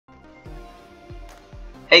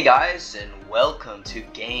Hey guys, and welcome to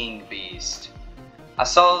Gang Beast. I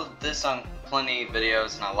saw this on plenty of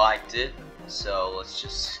videos and I liked it, so let's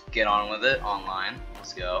just get on with it online.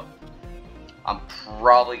 Let's go. I'm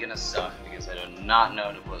probably gonna suck because I do not know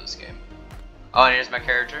how to play this game. Oh, and here's my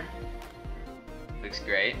character. Looks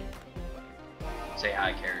great. Say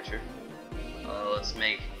hi, character. Let's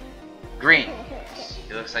make green.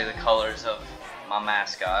 It looks like the colors of my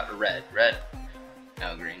mascot. Red.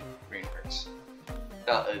 No, green. Green first.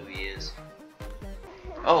 How ugly he is.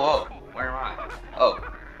 Oh, where am I? Oh.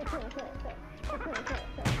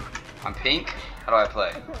 I'm pink? How do I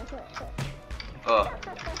play? Oh.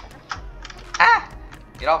 Ah!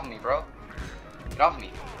 Get off of me, bro. Get off of me.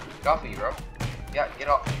 Get off of me, bro. Yeah, get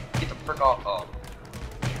off. Get the frick off. Oh.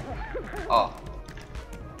 Oh.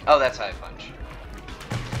 Oh, that's how I punch.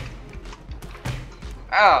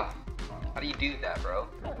 Ow! How do you do that, bro?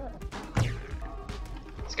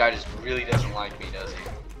 This guy just really doesn't like me, does he?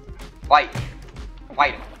 Fight!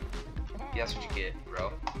 Fight him! Yeah, that's what you get,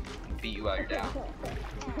 bro. I'll beat you while you're down.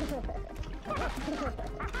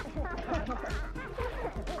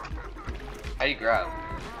 How do you grab?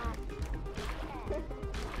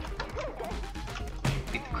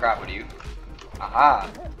 Beat the crap out of you. Aha!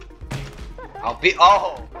 I'll beat.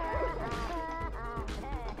 Oh!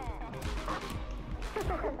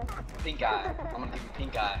 Pink eye. I'm gonna give you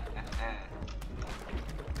pink eye.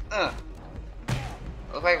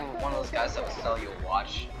 Look like one of those guys that will sell you a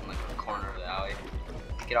watch in like the corner of the alley.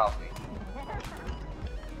 Get off me.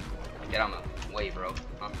 Get on the way, bro.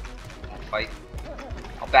 Huh? Wanna fight?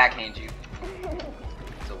 I'll backhand you.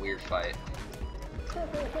 It's a weird fight.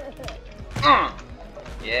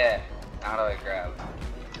 Yeah. Now how do I grab?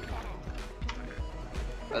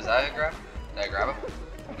 Oh, is that a grab? Did I grab him?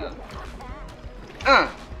 No.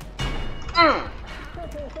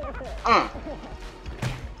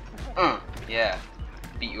 Yeah.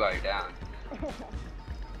 Beat you while you're down.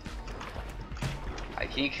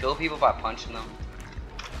 Can you kill people by punching them?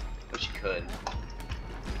 Wish you could.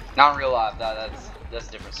 Not in real life. That's a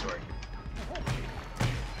different story.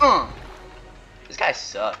 This guy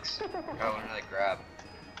sucks. I gotta learn how to grab.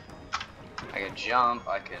 I can jump.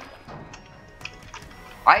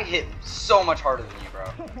 I hit so much harder than you,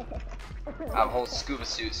 bro. I have a whole scuba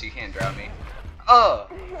suit, so you can't drown me.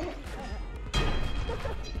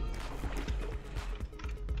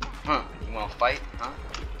 You wanna fight? Huh?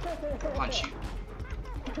 Punch you.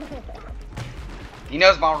 He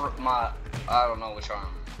knows my I don't know which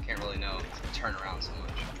arm. Can't really know. Turn around so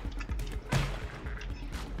much.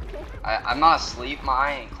 I'm not asleep. My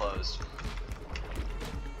eye ain't closed.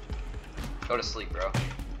 Go to sleep, bro.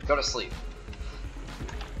 Go to sleep.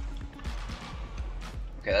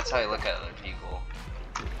 Okay, that's how you look at other people.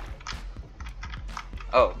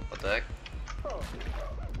 Oh, what the heck?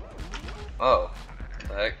 Oh, what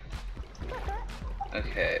the heck?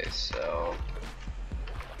 Okay, so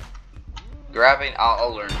grabbing.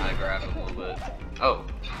 I'll learn how to grab him a little bit. Oh.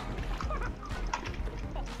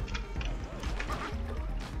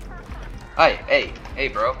 Hey,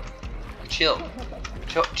 bro. Chill,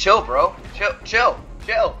 bro. Chill. Yourself,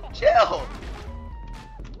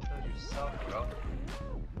 bro.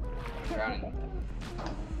 I'm drowning.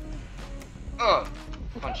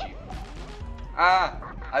 Punch you. I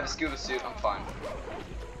have a scuba suit. I'm fine.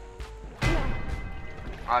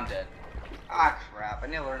 I'm dead. Ah, crap. I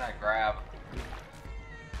need to learn how to grab.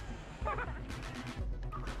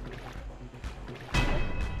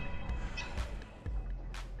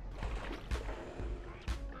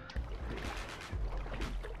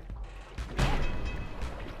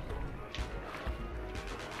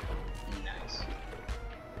 Nice.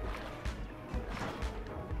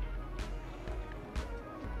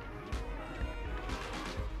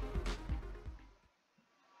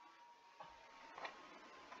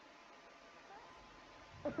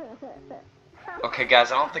 Okay,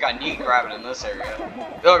 guys, I don't think I need grabbing in this area.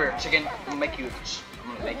 Go over here, chicken. I'm gonna make you a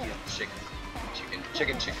chicken.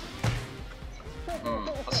 Chicken.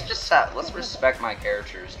 Let's respect my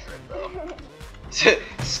character's trip, though.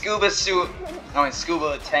 Scuba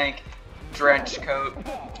tank, trench coat.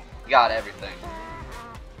 You got everything.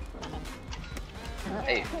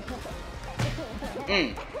 Hey.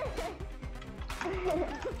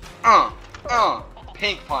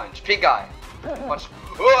 Pink punch. Pink eye. Punch.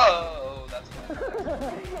 Whoa! That's bad.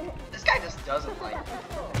 This guy just doesn't like me.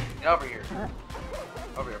 Get over here.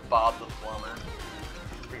 Over here, Bob the plumber.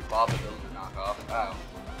 Free Bob the builder knockoff. Ow.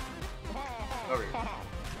 Over here.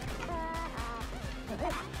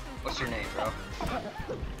 What's your name, bro?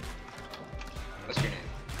 What's your name?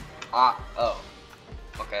 Oh.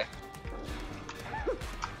 Okay.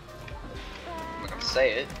 I'm not gonna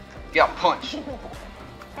say it. You got punched.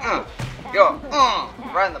 Yo,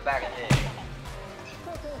 right in the back of the head.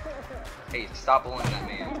 Hey, stop bullying that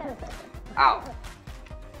man. Ow.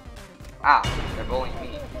 Ow, they're bullying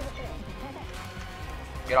me.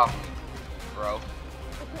 Get off of me, bro.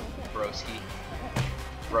 Broski.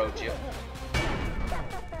 Brojo.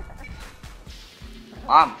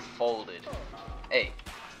 I'm folded. Hey,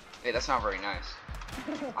 that's not very nice.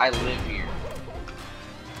 I live here.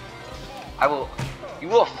 You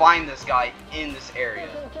will find this guy in this area.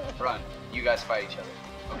 Run. You guys fight each other.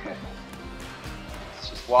 Okay. Let's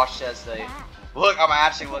just watch as they... Look, I'm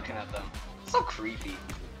actually looking at them. It's so creepy.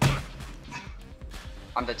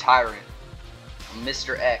 I'm the tyrant. I'm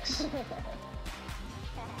Mr. X.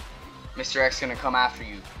 Mr. X gonna come after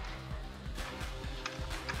you.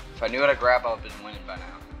 If I knew how to grab, I would've been winning by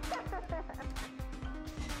now.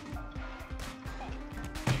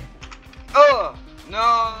 Oh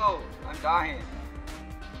no! I'm dying.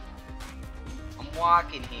 I'm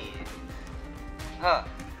walking here. Huh?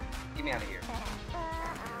 Get me out of here.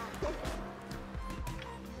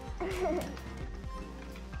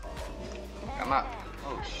 Come up.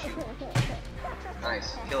 Oh shoot.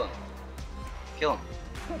 Nice. Kill him. Kill him.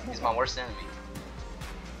 He's my worst enemy.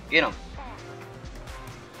 Get him.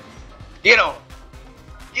 Get him.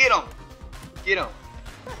 Get him. Get him.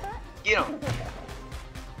 Get him.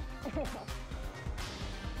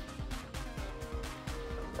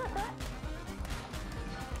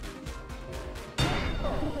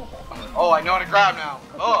 Oh, I know how to grab now.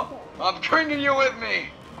 Oh, I'm bringing you with me.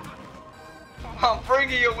 I'm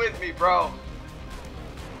bringing you with me, bro.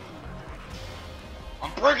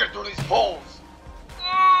 I'm breaking through these poles.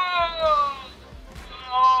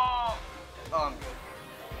 Oh, I'm good.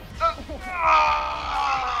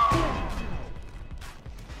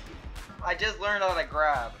 I just learned how to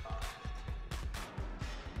grab.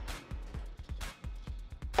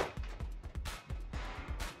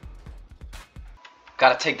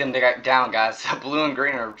 Gotta take them down, guys. Blue and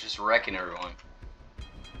green are just wrecking everyone.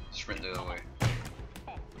 Sprint the other way.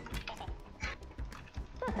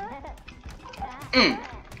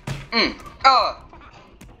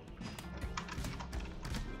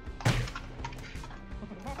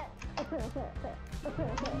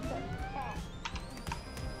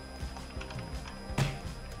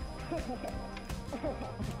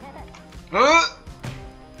 Oh!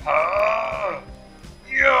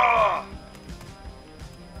 Yeah!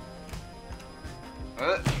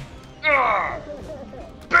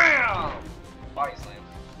 Bam! Body slam.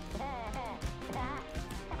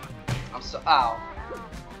 I'm so ow.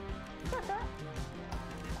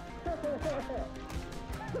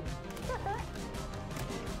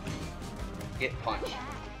 Get punched.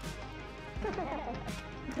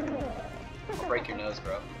 I'll break your nose,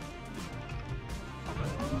 bro.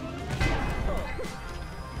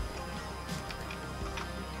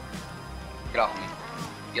 Get off of me.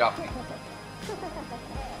 Get off of me.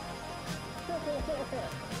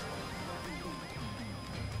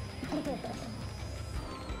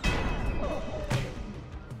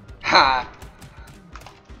 Ha!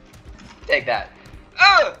 Take that.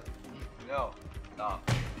 No.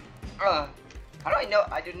 Stop. How do I know?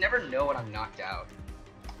 I never know when I'm knocked out.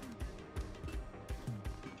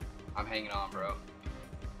 I'm hanging on, bro.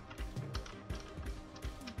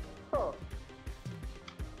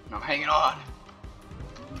 I'm hanging on.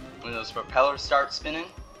 When those propellers start spinning.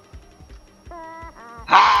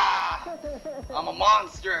 Ha! I'm a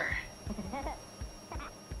monster.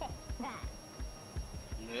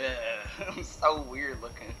 Yeah, I'm so weird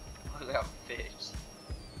looking. Look at that fish.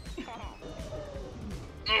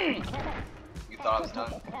 You thought I was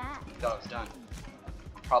done? You thought I was done?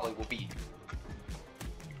 Probably will be.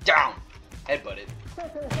 Down! Headbutted.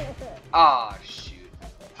 Ah, shoot.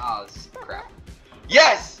 Ah, this is crap.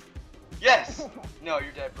 Yes! Yes! No,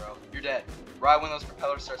 you're dead, bro. You're dead. Right when those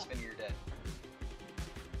propellers start spinning, you're dead.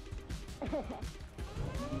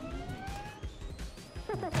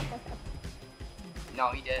 No,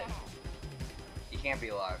 he dead. He can't be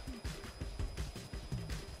alive.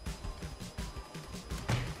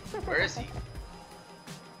 Where is he?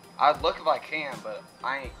 I'd look if I can, but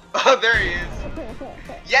I ain't. Oh, there he is.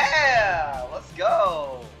 Yeah! Let's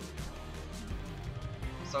go!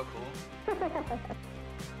 So cool.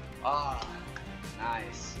 Ah,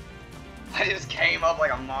 nice. I just came up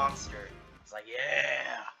like a monster. It's like,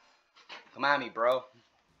 yeah! Come at me, bro.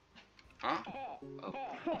 Huh? Oh.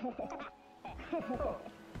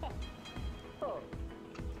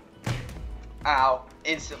 Ow.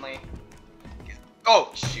 Instantly.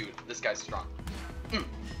 Oh, shoot. This guy's strong.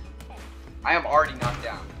 I am already knocked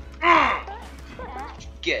down.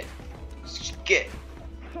 Get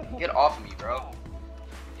off of me, bro.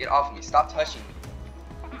 Get off of me. Stop touching me.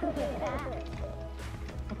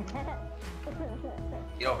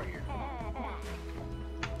 Get over here.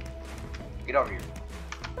 Get over here.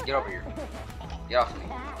 Get over here. Get off of me.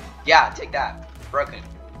 Yeah, take that. Broken.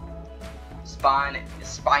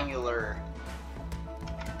 Spinular.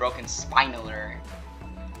 Broken spinaler.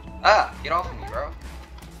 Ah, get off of me, bro.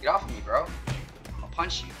 Get off of me, bro. I'll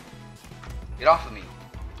punch you. Get off of me.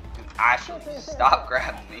 Dude, actually, stop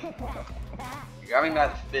grabbing me. You're grabbing me by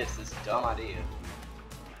the fist. This dumb idea.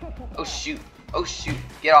 Oh shoot. Oh shoot.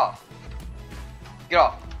 Get off. Get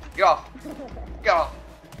off. Get off. Get off.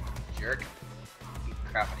 Jerk. Beat the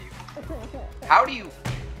crap out of you. How do you...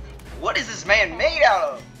 What is this man made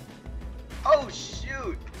out of? Oh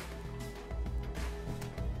shoot.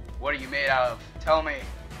 What are you made out of? Tell me.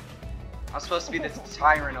 I'm supposed to be this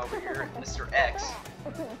tyrant over here, Mr. X.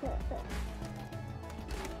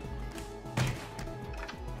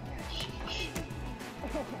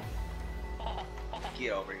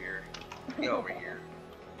 Get over here. Get over here.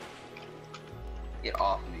 Get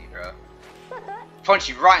off of me, bro. Punch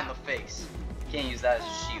you right in the face. Can't use that as a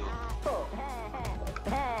shield.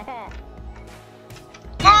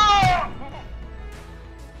 Ah!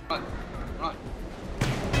 Run. Run.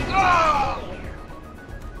 Ah!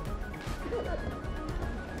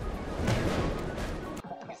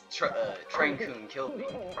 Train Coon killed me.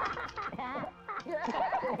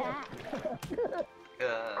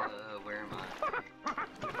 Where am I?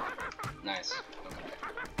 Nice.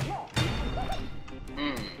 Okay.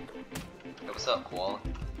 Hey, what's up, Koala?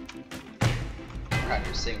 Got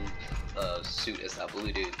your same suit as that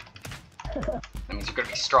blue dude. That means you're gonna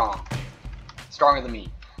be strong. Stronger than me.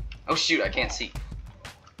 Oh shoot, I can't see.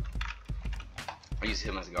 I'll use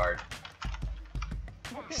him as a guard.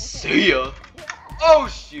 See ya! Oh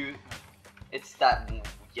shoot! It's that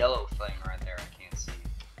yellow thing right there, I can't see.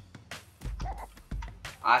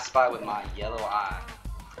 I spy with my yellow eye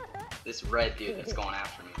this red dude that's going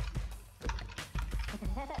after me.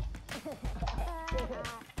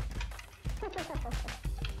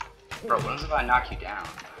 Bro, what if I knock you down?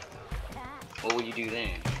 What will you do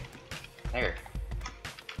then? There.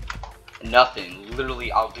 Nothing.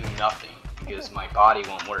 Literally, I'll do nothing because my body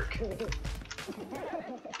won't work.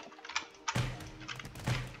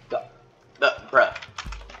 Bruh.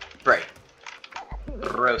 Bray.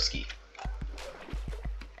 Broski.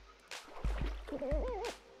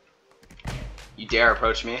 You dare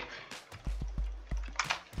approach me?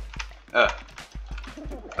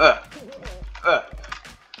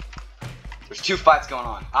 There's two fights going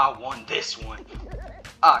on. I won this one.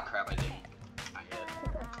 Ah, crap, I didn't. Not yet.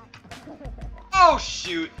 Oh,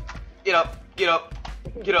 shoot. Get up, get up,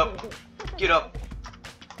 get up, get up,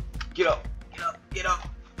 get up, get up, get up.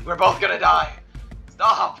 We're both gonna die.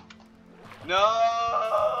 Stop. No.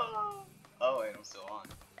 Oh, wait, I'm still on.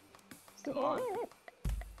 Still on.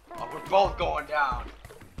 Oh, we're both going down.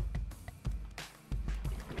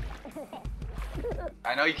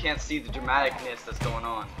 I know you can't see the dramaticness that's going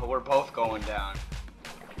on, but we're both going down.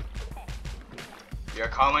 You're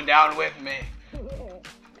coming down with me.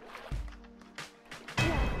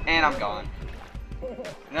 And I'm gone.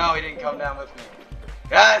 No, he didn't come down with me.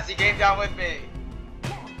 Yes, he came down with me.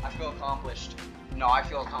 I feel accomplished. No, I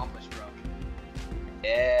feel accomplished, bro.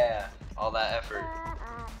 Yeah, all that effort.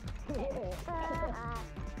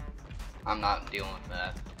 I'm not dealing with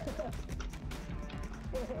that.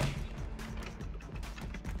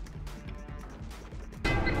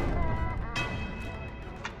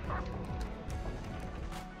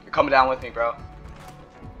 You're coming down with me, bro.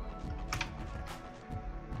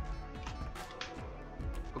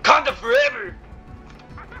 Wakanda forever!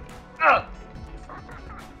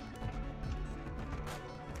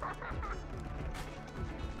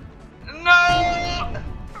 No!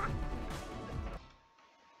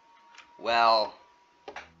 Well,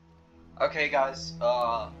 okay, guys.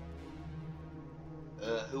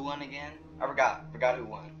 Who won again? I forgot who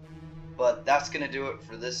won. But that's gonna do it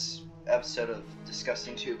for this episode of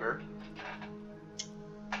Disgusting Tuber.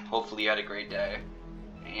 Hopefully you had a great day,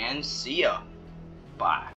 and see ya. Bye.